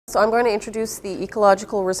So I'm going to introduce the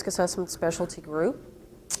Ecological Risk Assessment Specialty Group.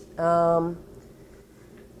 I'd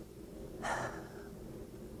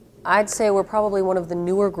say we're probably one of the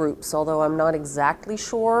newer groups, although I'm not exactly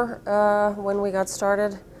sure when we got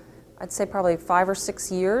started. I'd say probably 5 or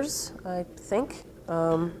 6 years, I think.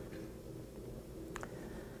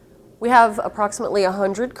 We have approximately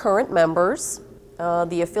 100 current members.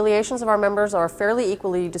 The affiliations of our members are fairly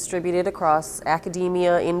equally distributed across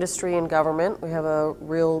academia, industry, and government. We have a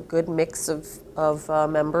real good mix of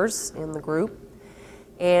members in the group.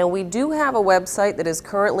 And we do have a website that is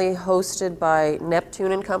currently hosted by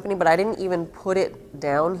Neptune and Company, but I didn't even put it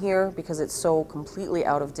down here because it's so completely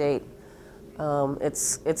out of date.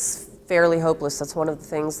 It's fairly hopeless. That's one of the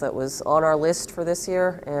things that was on our list for this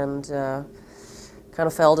year, and kind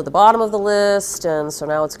of fell to the bottom of the list, and so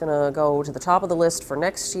now it's going to go to the top of the list for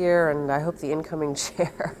next year, and I hope the incoming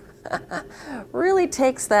chair really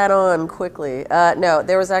takes that on quickly. No,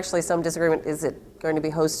 there was actually some disagreement. Is it going to be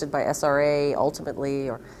hosted by SRA ultimately,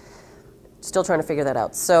 or still trying to figure that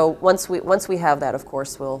out. So once we have that, of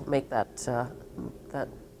course, we'll make that,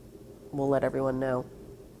 we'll let everyone know.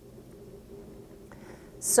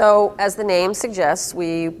 So, as the name suggests,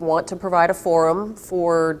 we want to provide a forum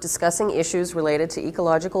for discussing issues related to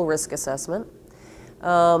ecological risk assessment.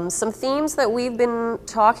 Some themes that we've been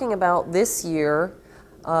talking about this year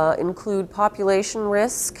include population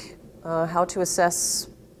risk, how to assess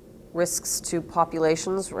risks to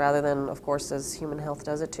populations rather than, of course, as human health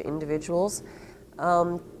does it, to individuals.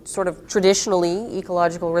 Sort of traditionally,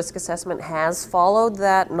 ecological risk assessment has followed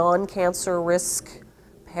that non-cancer risk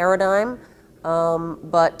paradigm.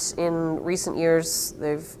 But in recent years,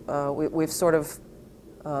 we've sort of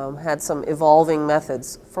had some evolving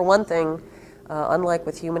methods. For one thing, unlike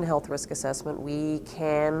with human health risk assessment, we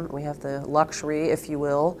have the luxury, if you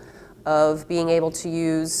will, of being able to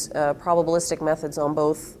use probabilistic methods on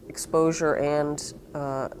both exposure and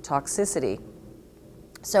toxicity.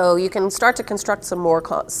 So you can start to construct some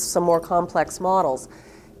more complex models.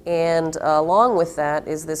 And along with that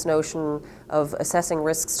is this notion of assessing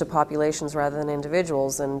risks to populations rather than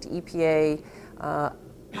individuals. And EPA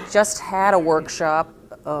just had a workshop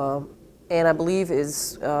and I believe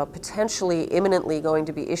is potentially imminently going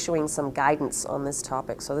to be issuing some guidance on this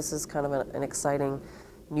topic. So this is kind of an exciting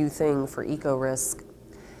new thing for eco-risk.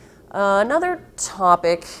 Another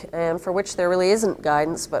topic, and for which there really isn't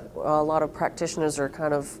guidance, but a lot of practitioners are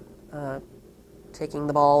kind of taking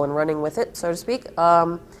the ball and running with it, so to speak,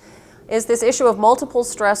 is this issue of multiple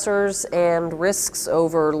stressors and risks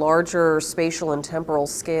over larger spatial and temporal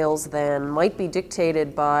scales than might be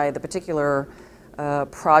dictated by the particular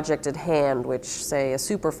project at hand, which, say, a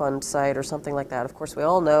Superfund site or something like that. Of course, we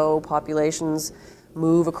all know populations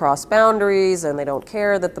move across boundaries, and they don't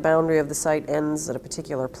care that the boundary of the site ends at a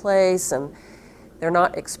particular place, and they're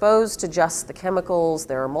not exposed to just the chemicals.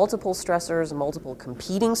 There are multiple stressors, multiple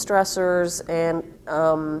competing stressors, and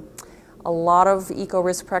a lot of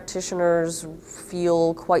eco-risk practitioners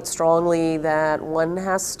feel quite strongly that one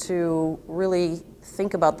has to really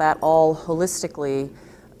think about that all holistically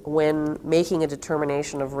when making a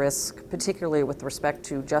determination of risk, particularly with respect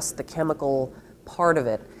to just the chemical part of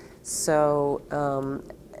it. So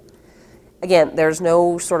again, there's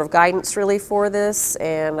no sort of guidance really for this,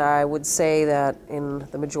 and I would say that in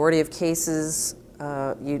the majority of cases,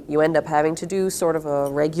 you end up having to do sort of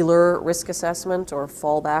a regular risk assessment or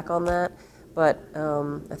fall back on that. But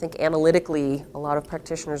I think analytically, a lot of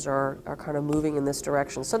practitioners are kind of moving in this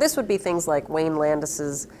direction. So this would be things like Wayne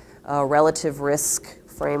Landis's relative risk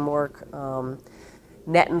framework,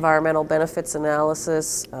 net environmental benefits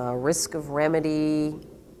analysis, risk of remedy.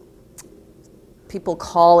 People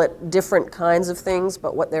call it different kinds of things,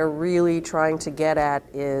 but what they're really trying to get at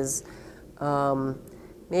is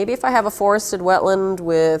maybe if I have a forested wetland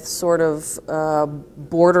with sort of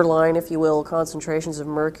borderline, if you will, concentrations of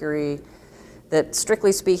mercury that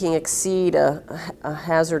strictly speaking exceed a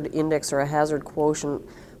hazard index or a hazard quotient,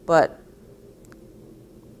 but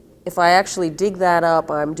if I actually dig that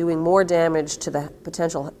up, I'm doing more damage to the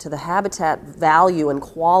potential, to the habitat value and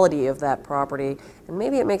quality of that property, and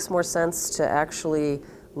maybe it makes more sense to actually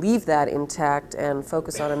leave that intact and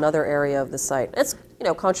focus on another area of the site. It's, you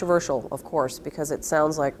know, controversial, of course, because it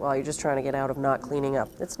sounds like, well, you're just trying to get out of not cleaning up.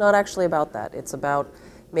 It's not actually about that. It's about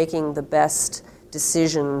making the best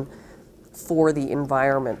decision for the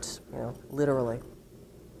environment, you know, literally.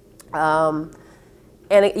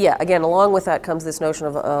 And yeah, again, along with that comes this notion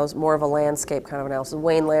of more of a landscape kind of analysis.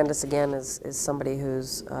 Wayne Landis, again, is somebody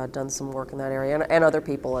who's done some work in that area, and other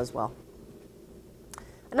people as well.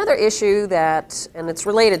 Another issue that, and it's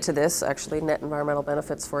related to this, actually, net environmental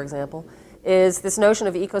benefits, for example, is this notion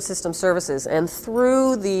of ecosystem services. And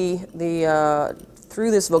through through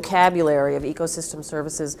this vocabulary of ecosystem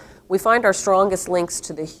services, we find our strongest links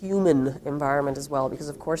to the human environment as well, because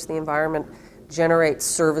of course the environment generates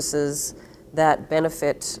services that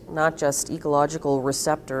benefit not just ecological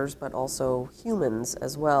receptors, but also humans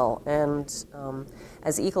as well. And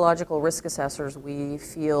as ecological risk assessors, we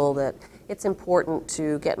feel that it's important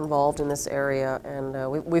to get involved in this area,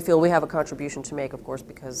 and we feel we have a contribution to make, of course,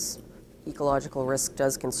 because ecological risk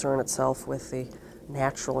does concern itself with the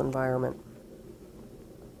natural environment.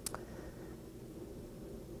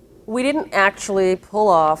 We didn't actually pull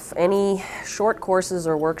off any short courses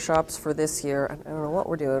or workshops for this year. I don't know what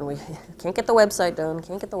we're doing. We can't get the website done,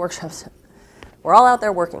 can't get the workshops done. We're all out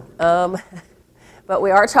there working. But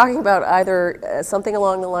we are talking about either something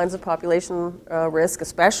along the lines of population risk,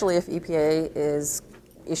 especially if EPA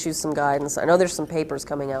issues some guidance. I know there's some papers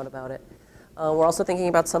coming out about it. We're also thinking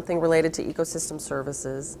about something related to ecosystem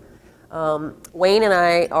services. Wayne and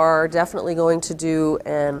I are definitely going to do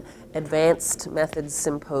an advanced methods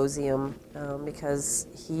symposium because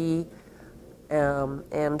he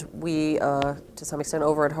and we, to some extent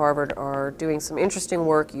over at Harvard, are doing some interesting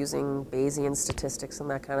work using Bayesian statistics and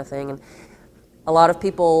that kind of thing. And a lot of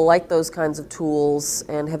people like those kinds of tools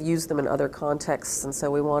and have used them in other contexts, and so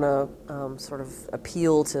we want to sort of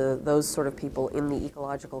appeal to those sort of people in the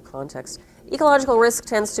ecological context. Ecological risk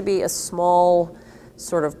tends to be a small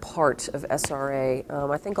sort of part of SRA.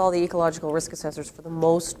 I think all the ecological risk assessors, for the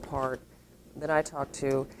most part, that I talk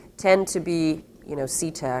to, tend to be, you know,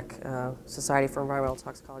 CTEC, Society for Environmental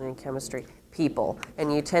Toxicology and Chemistry people,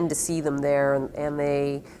 and you tend to see them there, and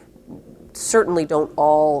they certainly don't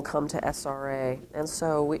all come to SRA, and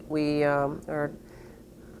so we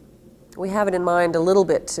have it in mind a little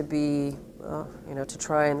bit to be, you know, to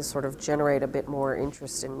try and sort of generate a bit more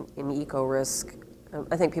interest in eco risk.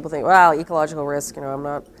 I think people think, well, ecological risk, you know, I'm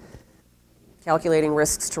not calculating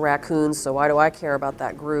risks to raccoons, so why do I care about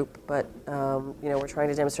that group? But, you know, we're trying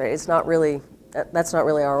to demonstrate it's not really, that's not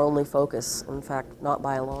really our only focus, in fact, not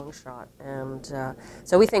by a long shot. And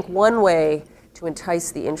so we think one way to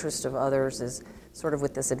entice the interest of others is sort of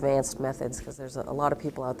with this advanced methods, because there's a lot of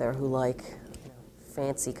people out there who like, you know,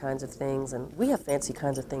 fancy kinds of things, and we have fancy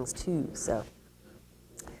kinds of things too, so.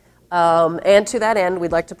 And to that end,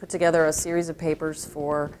 we'd like to put together a series of papers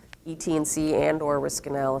for ET&C and/or risk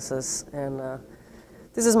analysis. And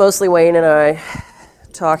this is mostly Wayne and I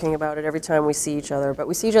talking about it every time we see each other. But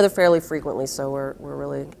we see each other fairly frequently, so we're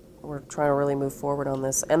trying to really move forward on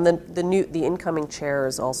this. And the incoming chair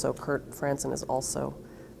is also, Kurt Franzen is also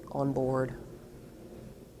on board.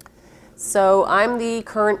 So I'm the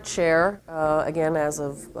current chair, again, as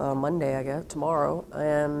of Monday, I guess, tomorrow.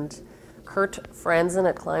 And Kurt Franzen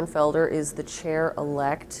at Kleinfelder is the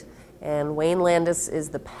chair-elect, and Wayne Landis is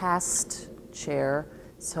the past chair,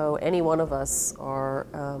 so any one of us are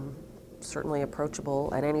certainly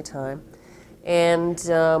approachable at any time. And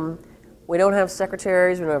we don't have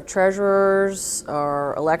secretaries, we don't have treasurers.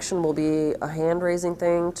 Our election will be a hand-raising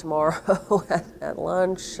thing tomorrow at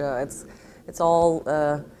lunch. It's all,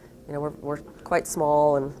 you know, we're quite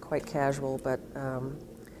small and quite casual, but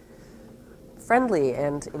friendly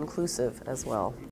and inclusive as well.